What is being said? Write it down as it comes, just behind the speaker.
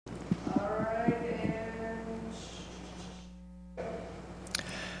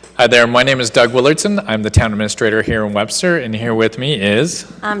Hi there, my name is Doug Willardson. I'm the town administrator here in Webster, and here with me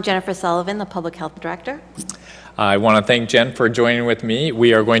is... I'm Jennifer Sullivan, the public health director. I want to thank Jen for joining with me.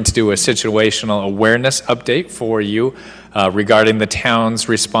 We are going to do a situational awareness update for you regarding the town's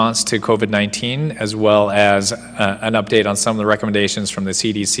response to COVID-19, as well as an update on some of the recommendations from the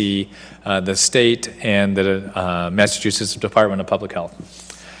CDC, the state, and the Massachusetts Department of Public Health.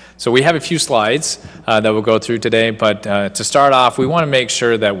 So we have a few slides that we'll go through today, but to start off, we want to make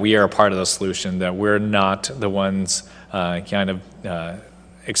sure that we are a part of the solution, that we're not the ones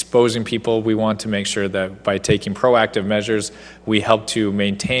exposing people. We want to make sure that by taking proactive measures, we help to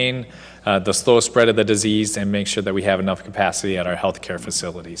maintain the slow spread of the disease and make sure that we have enough capacity at our healthcare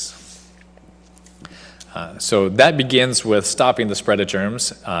facilities. So that begins with stopping the spread of germs.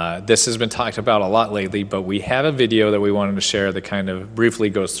 This has been talked about a lot lately, but we have a video that we wanted to share that kind of briefly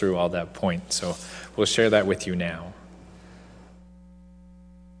goes through all that point. So we'll share that with you now.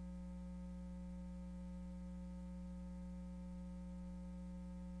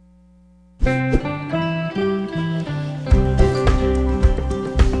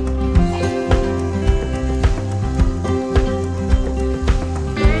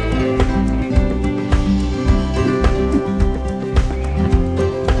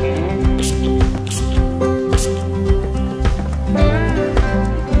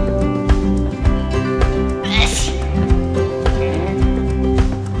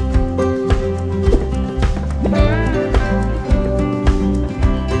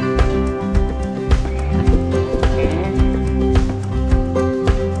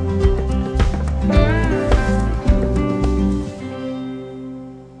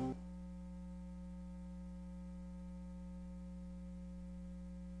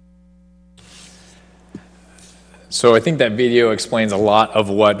 So I think that video explains a lot of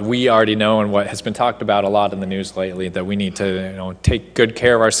what we already know and what has been talked about a lot in the news lately, that we need to take good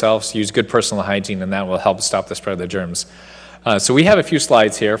care of ourselves, use good personal hygiene, and that will help stop the spread of the germs. So we have a few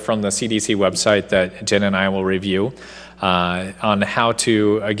slides here from the CDC website that Jen and I will review on how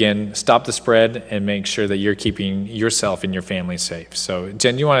to, again, stop the spread and make sure that you're keeping yourself and your family safe. So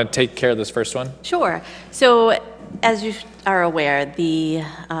Jen, you want to take care of this first one? Sure. So as you are aware, the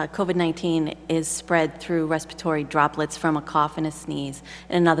COVID-19 is spread through respiratory droplets from a cough and a sneeze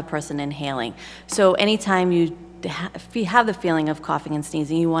and another person inhaling. So anytime if you have the feeling of coughing and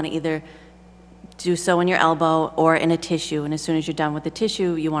sneezing, you want to either do so in your elbow or in a tissue, and as soon as you're done with the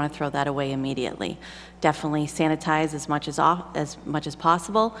tissue, you want to throw that away immediately. Definitely sanitize as much as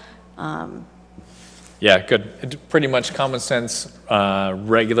possible. Yeah, good. It's pretty much common sense,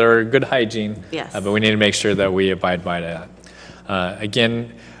 regular, good hygiene. Yes. But we need to make sure that we abide by that.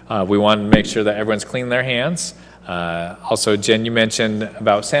 Again, we want to make sure that everyone's cleaning their hands. Also, Jen, you mentioned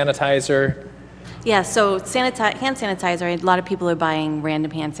about sanitizer. Yeah, so hand sanitizer, a lot of people are buying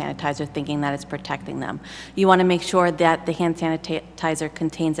random hand sanitizer thinking that it's protecting them. You want to make sure that the hand sanitizer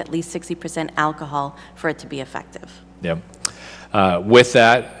contains at least 60% alcohol for it to be effective. Yep. With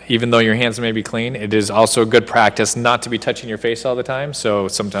that, even though your hands may be clean, it is also good practice not to be touching your face all the time. So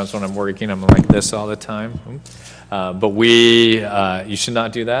sometimes when I'm working, I'm like this all the time. But you should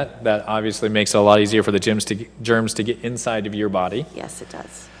not do that. That obviously makes it a lot easier for the germs to get inside of your body. Yes, it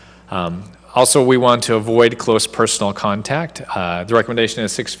does. Also, we want to avoid close personal contact. The recommendation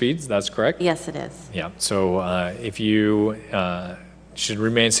is 6 feet. That's correct? Yes, it is. Yeah. So if you should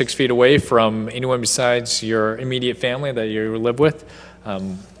remain 6 feet away from anyone besides your immediate family that you live with.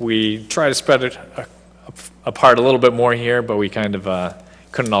 We try to spread it apart a little bit more here, but we kind of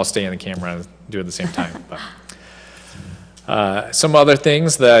couldn't all stay in the camera and do it at the same time. But some other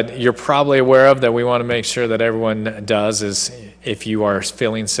things that you're probably aware of that we want to make sure that everyone does is if you are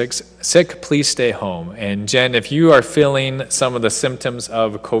feeling sick, please stay home. And Jen, if you are feeling some of the symptoms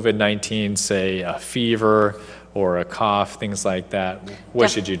of COVID-19, say a fever or a cough, things like that, what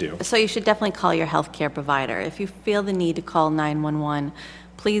should you do? So you should definitely call your healthcare provider. If you feel the need to call 911,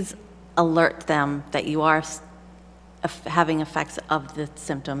 please alert them that you are having effects of the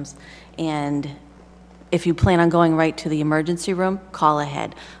symptoms. And if you plan on going right to the emergency room, call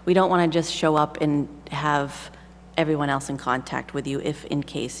ahead. We don't want to just show up and have everyone else in contact with you if in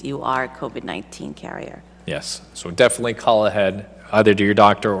case you are a COVID-19 carrier. Yes, so definitely call ahead, either to your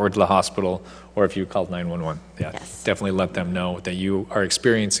doctor or to the hospital, or if you called 911. Yeah, yes. Definitely let them know that you are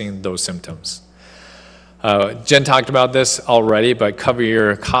experiencing those symptoms. Jen talked about this already, but cover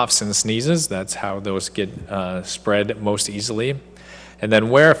your coughs and sneezes. That's how those get spread most easily. And then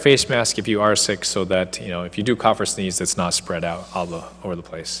wear a face mask if you are sick so that, if you do cough or sneeze, it's not spread out all over the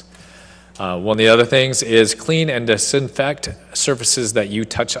place. One of the other things is clean and disinfect surfaces that you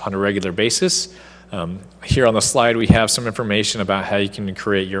touch on a regular basis. Here on the slide, we have some information about how you can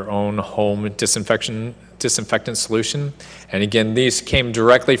create your own home disinfectant solution. And again, these came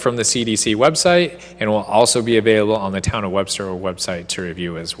directly from the CDC website and will also be available on the Town of Webster website to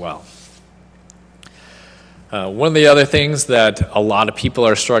review as well. One of the other things that a lot of people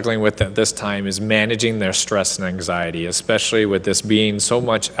are struggling with at this time is managing their stress and anxiety, especially with this being so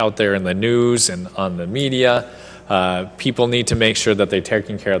much out there in the news and on the media. People need to make sure that they're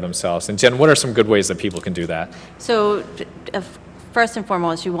taking care of themselves. And Jen, what are some good ways that people can do that? So first and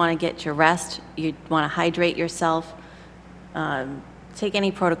foremost, you want to get your rest. You want to hydrate yourself. Take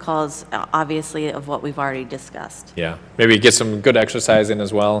any protocols, obviously, of what we've already discussed. Yeah, maybe get some good exercise in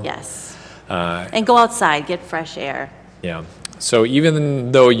as well. Yes. And go outside, get fresh air. Yeah. So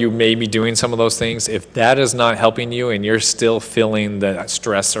even though you may be doing some of those things, if that is not helping you and you're still feeling the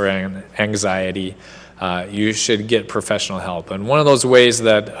stress or anxiety, you should get professional help. And one of those ways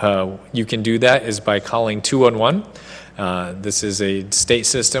that you can do that is by calling 211. This is a state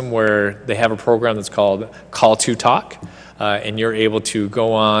system where they have a program that's called Call to Talk. And you're able to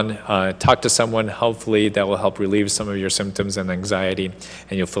go on, talk to someone, hopefully that will help relieve some of your symptoms and anxiety,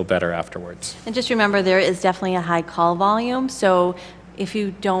 and you'll feel better afterwards. And just remember, there is definitely a high call volume, so if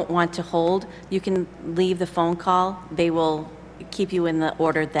you don't want to hold, you can leave the phone call. They will keep you in the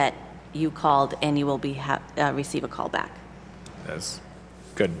order that you called, and you will receive a call back. That's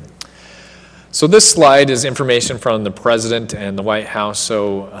good. So this slide is information from the President and the White House.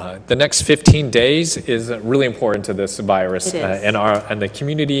 So the next 15 days is really important to this virus and the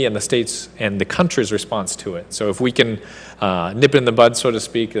community and the states and the country's response to it. So if we can nip it in the bud, so to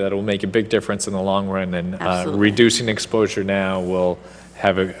speak, that will make a big difference in the long run, and reducing exposure now will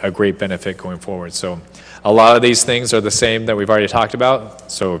have a great benefit going forward. So a lot of these things are the same that we've already talked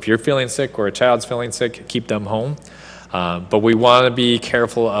about. So if you're feeling sick or a child's feeling sick, keep them home. But we want to be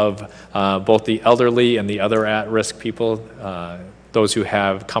careful of both the elderly and the other at-risk people, those who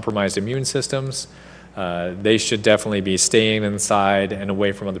have compromised immune systems. They should definitely be staying inside and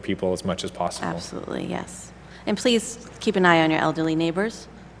away from other people as much as possible. Absolutely, yes. And please keep an eye on your elderly neighbors.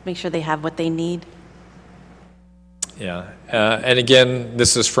 Make sure they have what they need. Yeah, and again,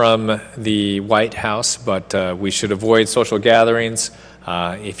 this is from the White House, but we should avoid social gatherings.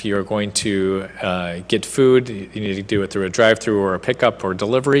 If you're going to get food, you need to do it through a drive-through or a pickup or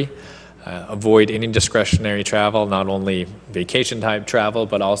delivery. Avoid any discretionary travel, not only vacation-type travel,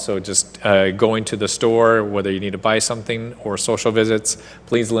 but also just going to the store, whether you need to buy something or social visits.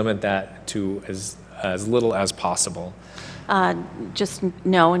 Please limit that to as little as possible. Just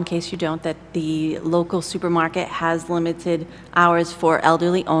know, in case you don't, that the local supermarket has limited hours for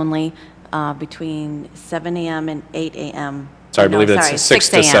elderly only between 7 a.m. and 8 a.m. Sorry, I believe it's 6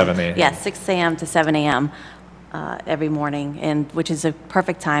 to 7 a.m. Yes, 6 a.m. to 7 a.m. Every morning, and which is a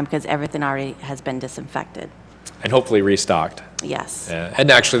perfect time because everything already has been disinfected. And hopefully restocked. Yes.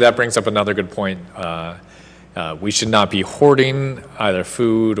 And actually that brings up another good point. We should not be hoarding either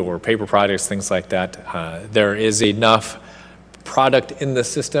food or paper products, things like that. There is enough product in the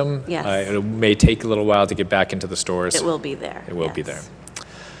system. Yes. It may take a little while to get back into the stores. It will be there. It will be there.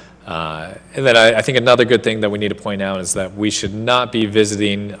 And then I think another good thing that we need to point out is that we should not be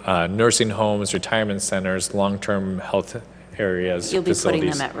visiting nursing homes, retirement centers, long-term health areas, You'll be facilities.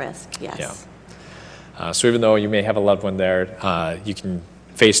 putting them at risk, yes. Yeah. So even though you may have a loved one there, you can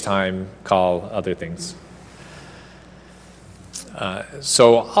FaceTime, call, other things.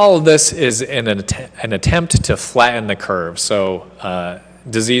 So all of this is in an attempt to flatten the curve. So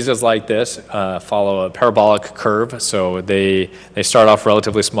diseases like this follow a parabolic curve. So they start off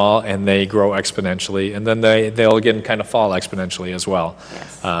relatively small and they grow exponentially, and then they'll again kind of fall exponentially as well.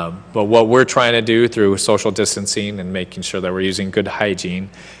 Yes. But what we're trying to do through social distancing and making sure that we're using good hygiene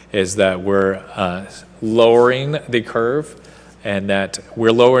is that we're lowering the curve, and that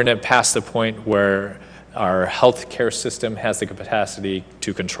we're lowering it past the point where our healthcare system has the capacity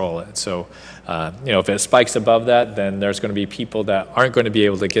to control it. So, if it spikes above that, then there's going to be people that aren't going to be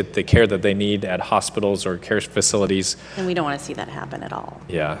able to get the care that they need at hospitals or care facilities. And we don't want to see that happen at all.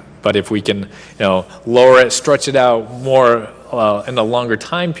 Yeah, but if we can, lower it, stretch it out more in a longer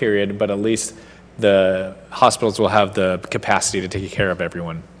time period, but at least the hospitals will have the capacity to take care of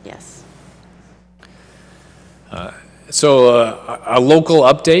everyone. Yes. So a local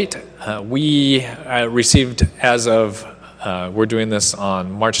update, we received as of, we're doing this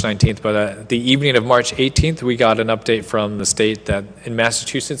on March 19th, but the evening of March 18th, we got an update from the state that in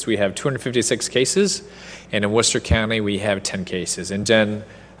Massachusetts we have 256 cases, and in Worcester County we have 10 cases. And Jen,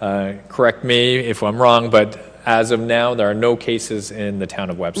 correct me if I'm wrong, but as of now, there are no cases in the town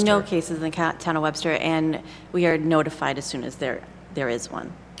of Webster. No cases in the town of Webster, and we are notified as soon as there is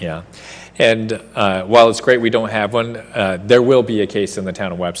one. Yeah. And while it's great we don't have one, there will be a case in the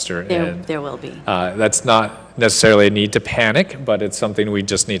town of Webster. There will be. That's not necessarily a need to panic, but it's something we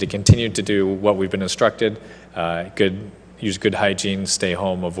just need to continue to do what we've been instructed. Use good hygiene, stay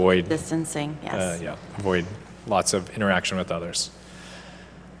home, avoid Distancing, yes. avoid lots of interaction with others.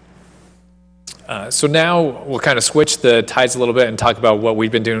 So now we'll kind of switch the tides a little bit and talk about what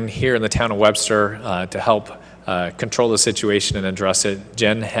we've been doing here in the town of Webster to help control the situation and address it.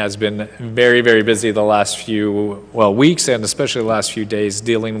 Jen has been very, very busy the last few, weeks and especially the last few days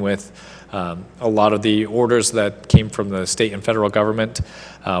dealing with a lot of the orders that came from the state and federal government,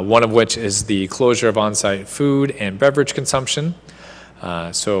 one of which is the closure of on-site food and beverage consumption.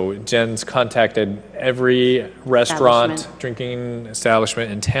 So Jen's contacted every restaurant, drinking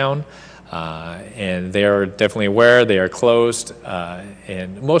establishment in town, and they are definitely aware they are closed,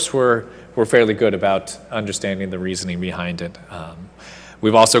 and most were fairly good about understanding the reasoning behind it.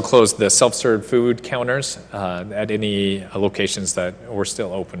 We've also closed the self-serve food counters at any locations that were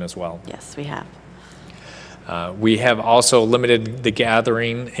still open as well. Yes, we have. We have also limited the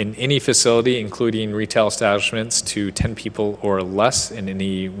gathering in any facility, including retail establishments, to 10 people or less in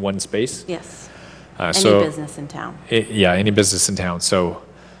any one space. Yes. Any business in town. Any business in town. So,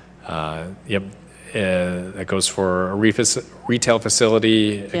 that goes for a retail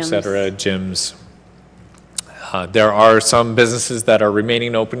facility, et cetera, gyms. There are some businesses that are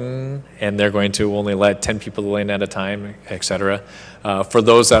remaining open, and they're going to only let 10 people in at a time, et cetera. For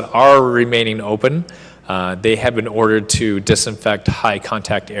those that are remaining open, they have been ordered to disinfect high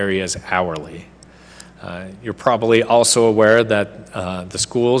contact areas hourly. You're probably also aware that the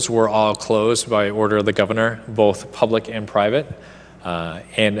schools were all closed by order of the governor, both public and private.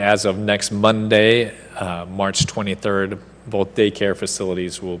 And as of next Monday, March 23rd, both daycare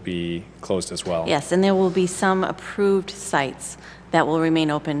facilities will be closed as well. Yes, and there will be some approved sites that will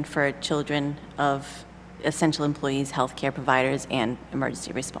remain open for children of essential employees, healthcare providers, and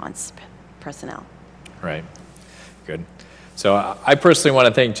emergency response personnel. Right. Good. So I personally want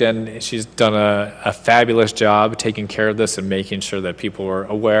to thank Jen. She's done a fabulous job taking care of this and making sure that people are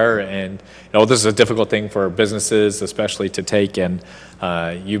aware. And this is a difficult thing for businesses, especially to take. And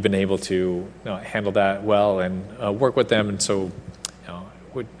you've been able to handle that well and work with them. And so,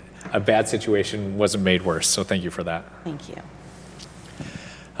 a bad situation wasn't made worse. So thank you for that. Thank you.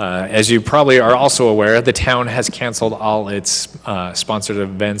 As you probably are also aware, the town has canceled all its sponsored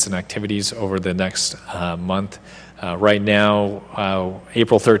events and activities over the next month. Right now,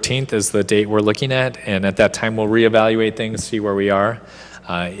 April 13th is the date we're looking at, and at that time we'll reevaluate things, see where we are.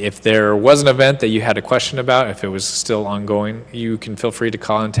 If there was an event that you had a question about, if it was still ongoing, you can feel free to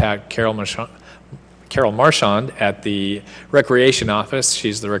contact Carol Marchand at the Recreation Office.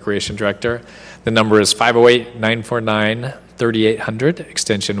 She's the Recreation Director. The number is 508-949-3800,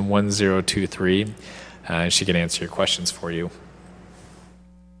 extension 1023. She can answer your questions for you.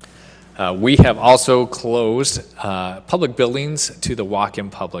 We have also closed public buildings to the walk-in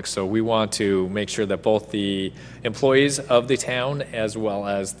public. So we want to make sure that both the employees of the town as well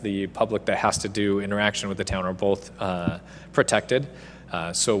as the public that has to do interaction with the town are both protected.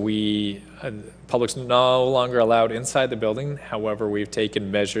 So public's no longer allowed inside the building. However, we've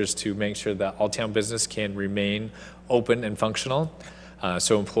taken measures to make sure that all town business can remain open and functional.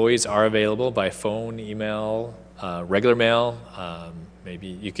 So employees are available by phone, email, regular mail. Maybe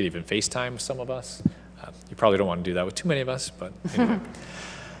you could even FaceTime some of us. You probably don't want to do that with too many of us, but anyway.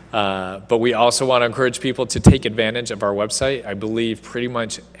 But we also want to encourage people to take advantage of our website. I believe pretty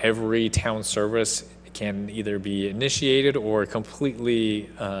much every town service can either be initiated or completely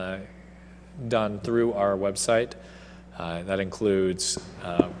done through our website. That includes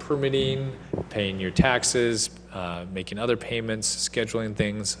permitting, paying your taxes, making other payments, scheduling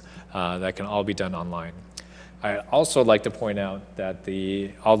things. That can all be done online. I'd also like to point out that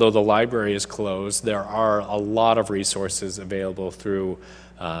although the library is closed, there are a lot of resources available through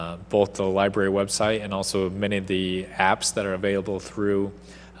both the library website and also many of the apps that are available through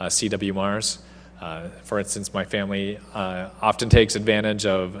CWMARS. For instance, my family often takes advantage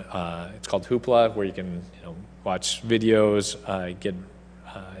of, it's called Hoopla, where you can watch videos, get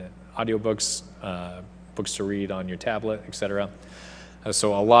audiobooks, books to read on your tablet, etc.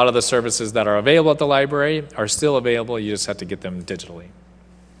 So a lot of the services that are available at the library are still available. You just have to get them digitally.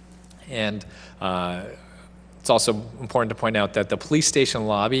 And it's also important to point out that the police station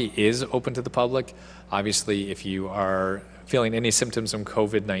lobby is open to the public. Obviously, if you are feeling any symptoms of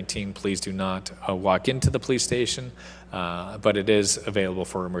COVID-19, please do not walk into the police station, but it is available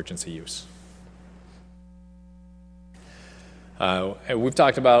for emergency use. And we've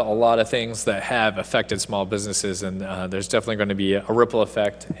talked about a lot of things that have affected small businesses, and there's definitely going to be a ripple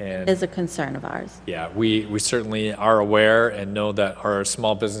effect. And Is a concern of ours. yeah, we certainly are aware and know that our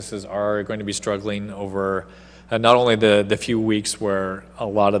small businesses are going to be struggling over not only the few weeks where a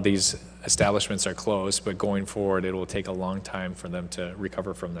lot of these establishments are closed, but going forward, it will take a long time for them to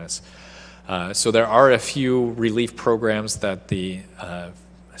recover from this. So there are a few relief programs that the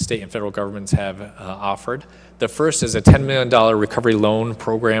state and federal governments have offered. The first is a $10 million recovery loan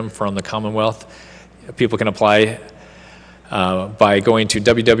program from the Commonwealth. People can apply by going to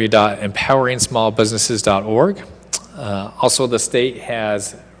www.empoweringsmallbusinesses.org. Also, the state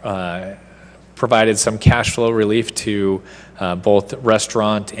has provided some cash flow relief to both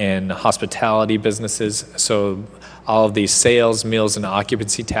restaurant and hospitality businesses. So all of these sales, meals, and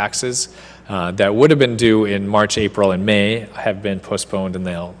occupancy taxes that would have been due in March, April, and May have been postponed, and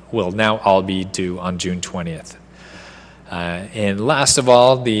will now all be due on June 20th. And last of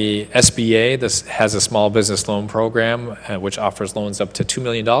all, the SBA has a small business loan program which offers loans up to $2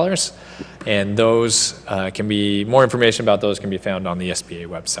 million, and those more information about those can be found on the SBA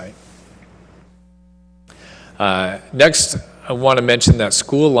website. Next, I want to mention that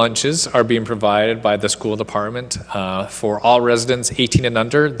school lunches are being provided by the school department for all residents 18 and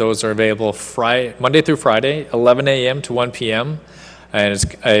under. Those are available Monday through Friday, 11 a.m. to 1 p.m. And it's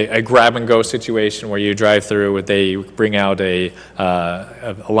a grab-and-go situation where you drive through, they bring out a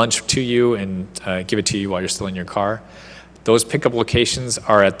lunch to you and give it to you while you're still in your car. Those pickup locations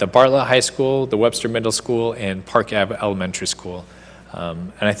are at the Bartlett High School, the Webster Middle School, and Park Ave Elementary School.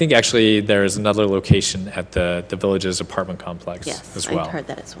 And I think actually there is another location at the Villages apartment complex as well. Yes, I've heard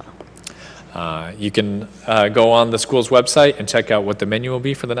that as well. You can go on the school's website and check out what the menu will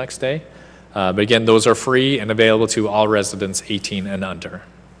be for the next day. But again, those are free and available to all residents 18 and under.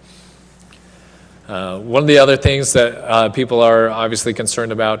 One of the other things that people are obviously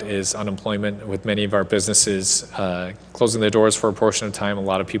concerned about is unemployment. With many of our businesses closing their doors for a portion of time, a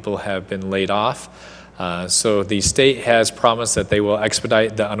lot of people have been laid off. So the state has promised that they will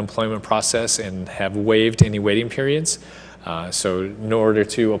expedite the unemployment process and have waived any waiting periods. So in order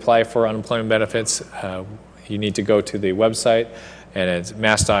to apply for unemployment benefits, you need to go to the website, and it's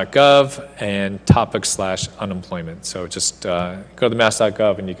mass.gov and topic/unemployment. So just go to the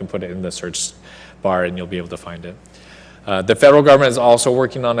mass.gov and you can put it in the search bar and you'll be able to find it. The federal government is also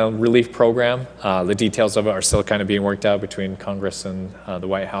working on a relief program. The details of it are still kind of being worked out between Congress and the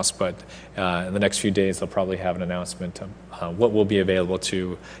White House, but in the next few days they'll probably have an announcement of what will be available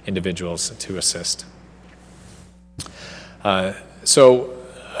to individuals to assist.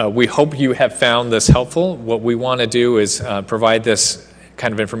 We hope you have found this helpful. What we want to do is provide this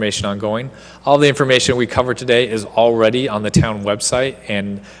kind of information ongoing. All the information we cover today is already on the town website,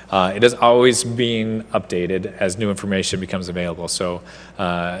 and it is always being updated as new information becomes available. So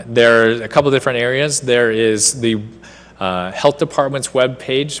there are a couple different areas. There is the Health Department's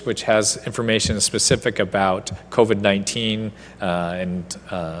webpage, which has information specific about COVID-19 and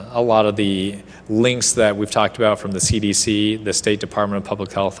a lot of the links that we've talked about from the CDC, the State Department of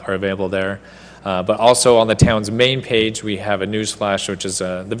Public Health are available there. But also on the town's main page, we have a news flash, which is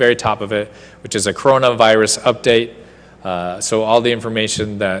the very top of it, which is a coronavirus update. So all the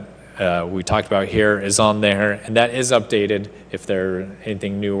information that we talked about here is on there, and that is updated if there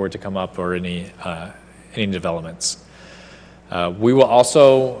anything new were to come up or any developments. We will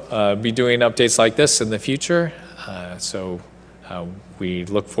also be doing updates like this in the future. We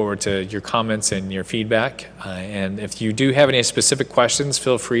look forward to your comments and your feedback. And if you do have any specific questions,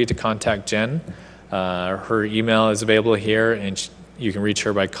 feel free to contact Jen. Her email is available here, and you can reach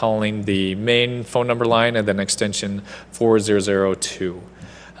her by calling the main phone number line and then extension 4002.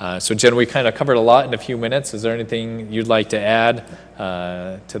 So Jen, we kind of covered a lot in a few minutes. Is there anything you'd like to add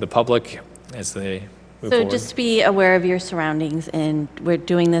to the public as they move forward? Just be aware of your surroundings, and we're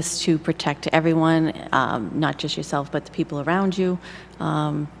doing this to protect everyone, not just yourself, but the people around you.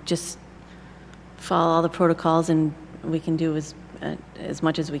 Just follow all the protocols, and we can do as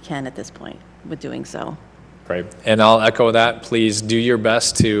much as we can at this point with doing so. Great. And I'll echo that. Please do your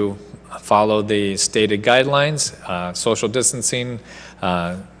best to follow the stated guidelines, social distancing,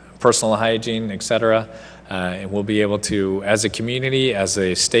 personal hygiene, etc. And we'll be able to, as a community, as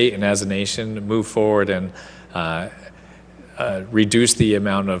a state, and as a nation, move forward and reduce the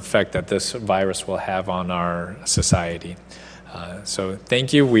amount of effect that this virus will have on our society. So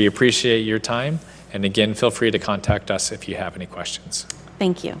thank you. We appreciate your time. And again, feel free to contact us if you have any questions.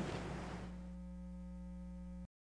 Thank you.